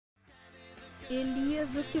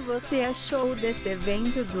Elias, o que você achou desse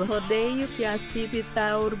evento do rodeio que a CIP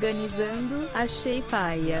tá organizando? Achei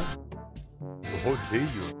paia.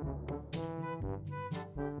 Rodeio?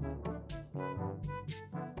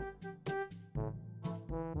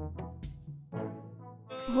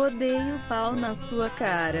 Rodeio pau na sua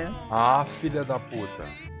cara. Ah, filha da puta.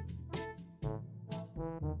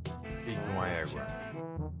 Eita, uma égua.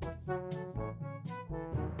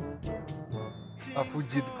 Tá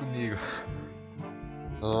fudido comigo.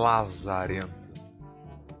 Lazarento.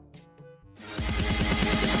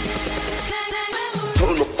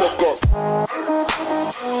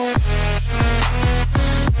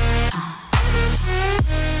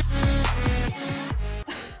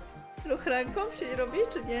 Ręką się robi,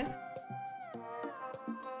 czy nie?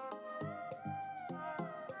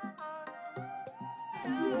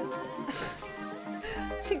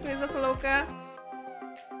 Dziękuję za followka.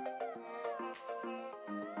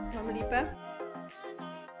 Mam lipę.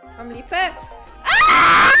 Mam lipę.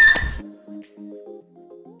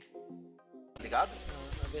 Ligado?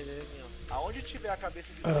 Aonde tiver a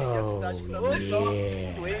cabeça de doente, a cidade que tá doente,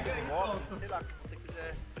 de moto, sei lá, como você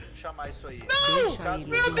quiser chamar isso aí. Não!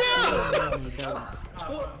 Meu Deus!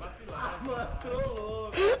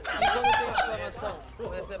 E quando tem exclamação,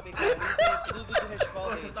 começa a pegar tem tudo de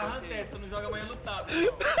respawn aí. Tá na testa, não joga amanhã lutado.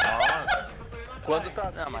 Nossa! Quando tá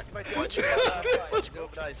assim, não, mas vai ter Pode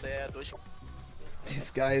cobrar, isso aí é dois.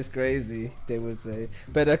 This guy is crazy, they will say.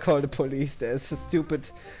 Better call the police, there's a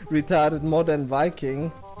stupid, retarded modern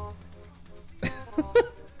Viking.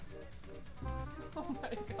 Oh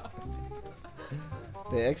my god.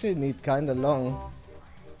 They actually need kinda long.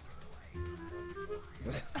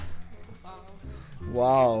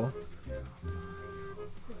 Wow.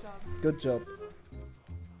 Good job.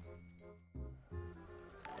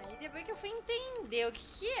 Aí depois que eu fui entender o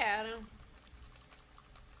que era.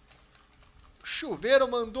 Chuveiro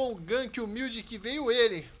mandou um gank humilde que veio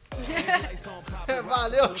ele.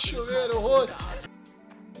 Valeu, Chuveiro, rosto.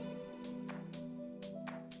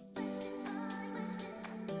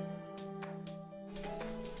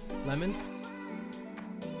 Lemon?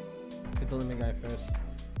 Get the lemon guy first.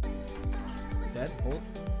 Dead? Hold?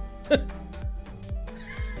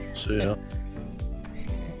 Sejam.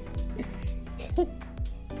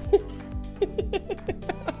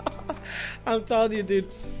 I'm telling you, dude,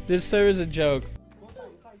 this serves a joke.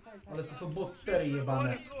 Ale to są bottery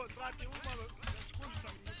jebane.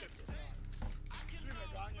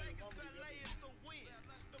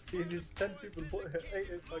 It is 10 people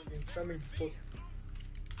fucking spamming the spot.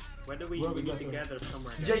 When do we get together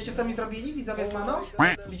somewhere? Widzieliście co mi zrobili widzowie z maną?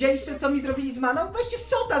 Widzieliście co mi zrobili z maną? Weźcie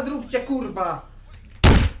shota zróbcie kurwa!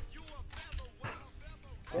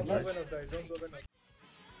 Don't go Venom, guys, don't go Venom.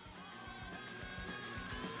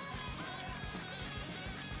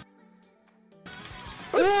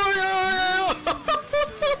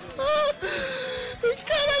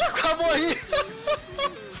 Caralho, quase morri!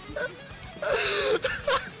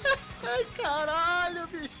 Ai, caralho,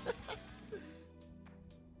 bicho!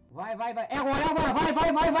 Vai, vai, vai. É agora, vai, vai,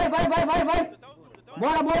 vai, vai, vai, vai, vai, vai.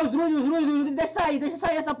 Bora, bora, os druids, deixa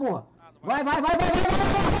sair essa porra. Vai, vai, vai, vai, vai, vai,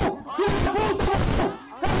 vai. Filha da puta!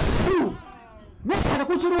 Merda,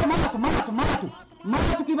 continua, mato.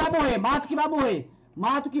 Mato que vai morrer, mato que vai morrer.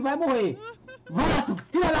 Mato que vai morrer. Mato,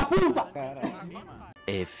 filha da puta!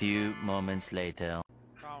 A few moments later.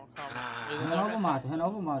 Renova o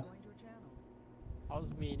mato. Olha os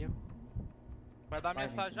minions. Vai dar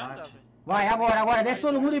mensagem já, velho. Vai, agora, desce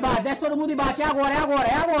todo mundo e bate, é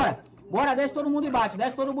agora. Bora, desce todo mundo e bate,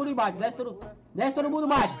 desce todo mundo e bate.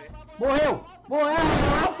 Morreu,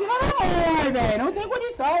 filha da mãe, velho, não tem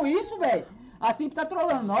condição isso, velho. Assim tá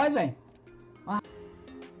trolando nós, velho.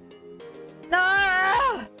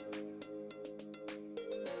 Não!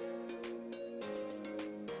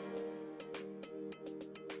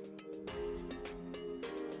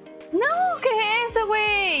 No, ¿qué es eso,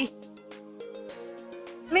 güey?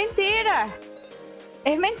 Mentira.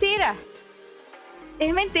 Es mentira.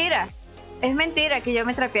 Es mentira que yo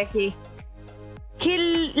me trapeé aquí. ¿Qué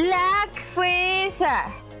lag fue esa?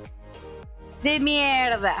 De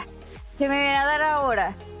mierda. Que me viene a dar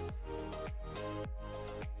ahora.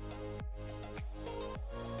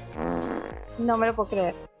 No me lo puedo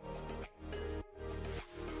creer.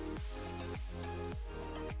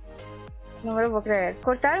 No me lo puedo creer.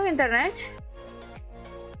 ¿Cortaron internet?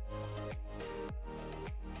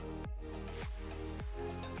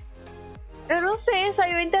 Eu não sei,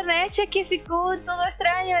 saiu a internet aqui, ficou tudo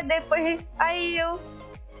estranho. Depois aí eu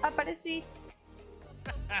apareci.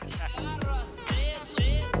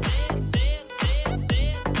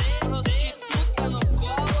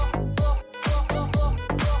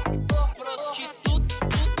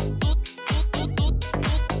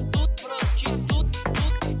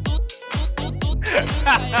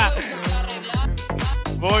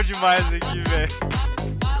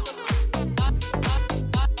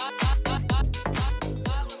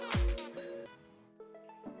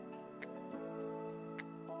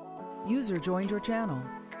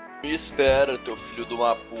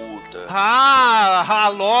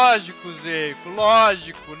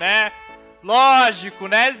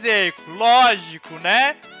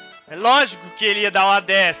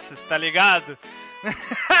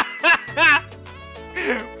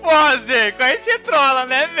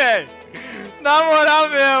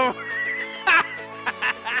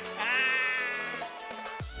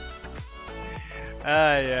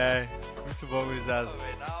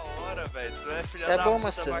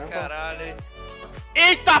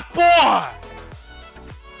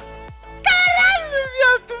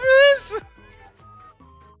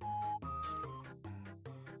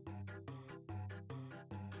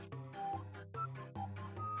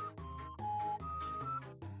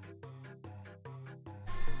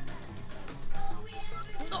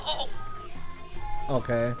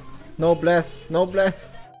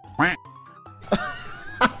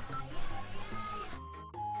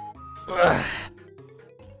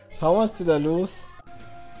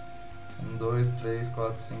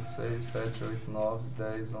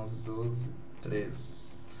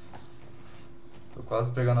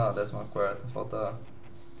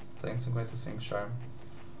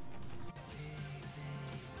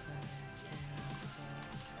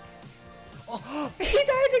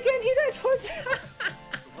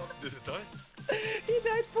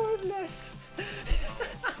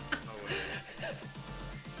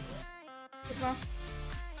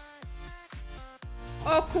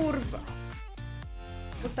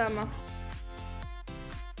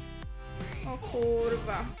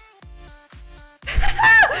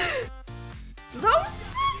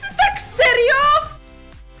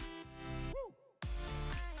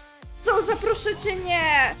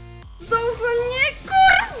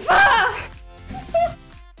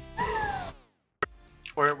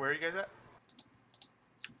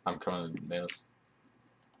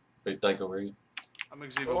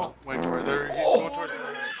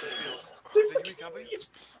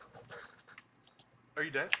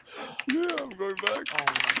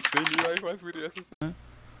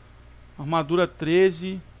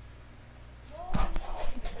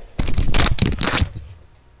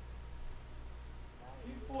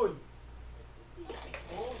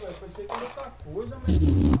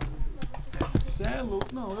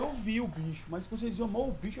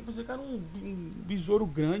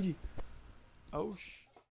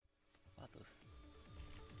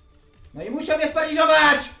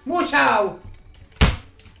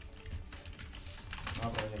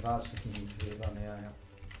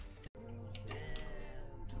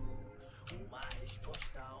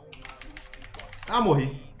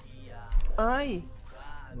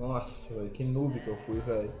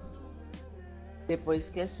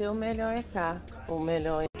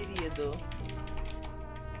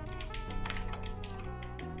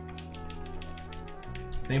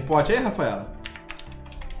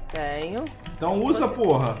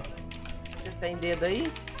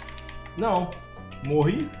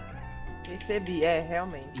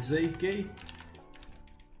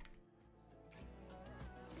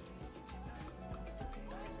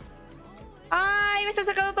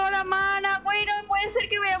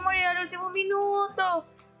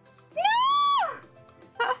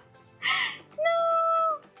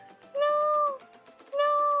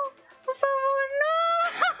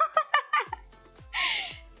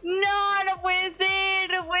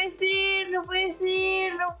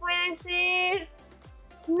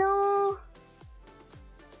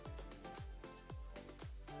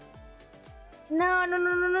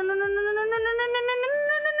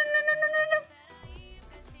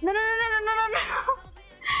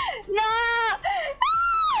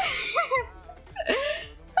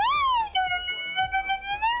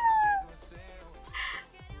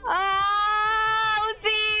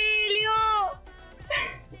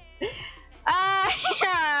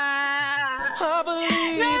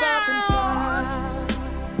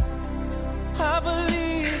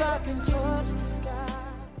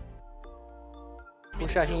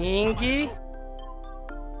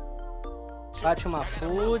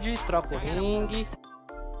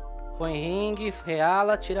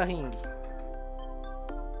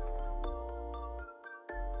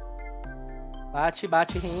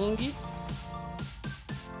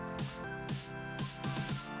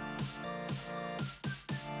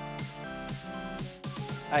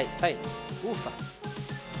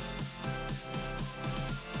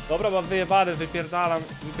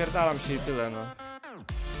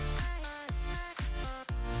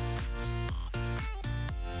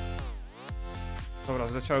 Dobra,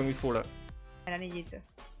 zleciały mi fule. El anillito.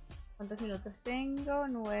 ¿Cuántos minutos tengo?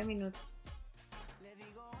 9 minutos.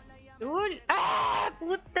 ¡Uy! ¡Ah!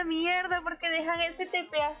 ¡Puta mierda! ¿Por qué dejan ese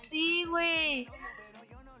TP así, güey?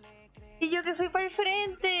 Y yo que fui para el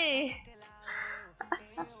frente.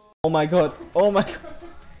 Oh my god. Oh my god.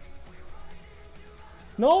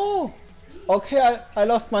 No! Okay, I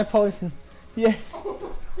lost my poison. Yes.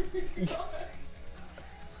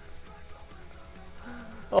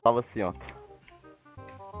 Tava assim, ó.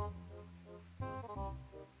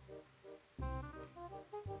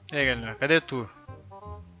 E aí, galera, cadê tu?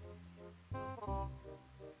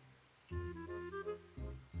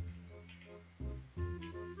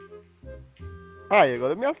 Ai,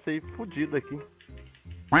 agora eu me achei fudido aqui.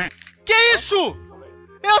 Que isso?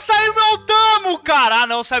 Eu saí o meu tamo, cara! Ah,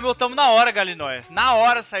 não, saiu meu tamo na hora, Galinóia. Na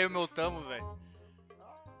hora saiu meu tamo, velho.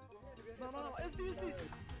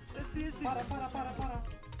 Para.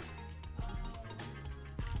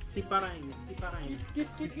 Tem para ainda.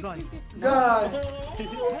 Guys!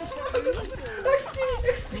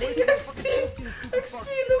 XP,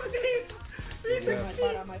 look this! This XP!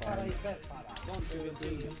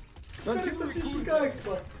 Don't you touch Chica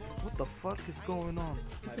Expo? What the fuck is going on?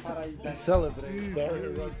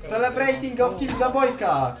 Celebrating of Kill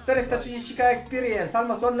Zabojka! 430k experience,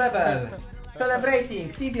 almost 1 level!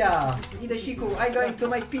 Celebrating, Tibia! Idę siku, I'm going to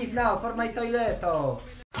make peace now for my toileto!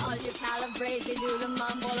 All you calibrate, they do the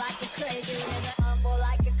mumble like a crazy, mumble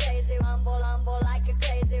like a crazy, mumble like a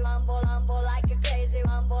crazy, mumble like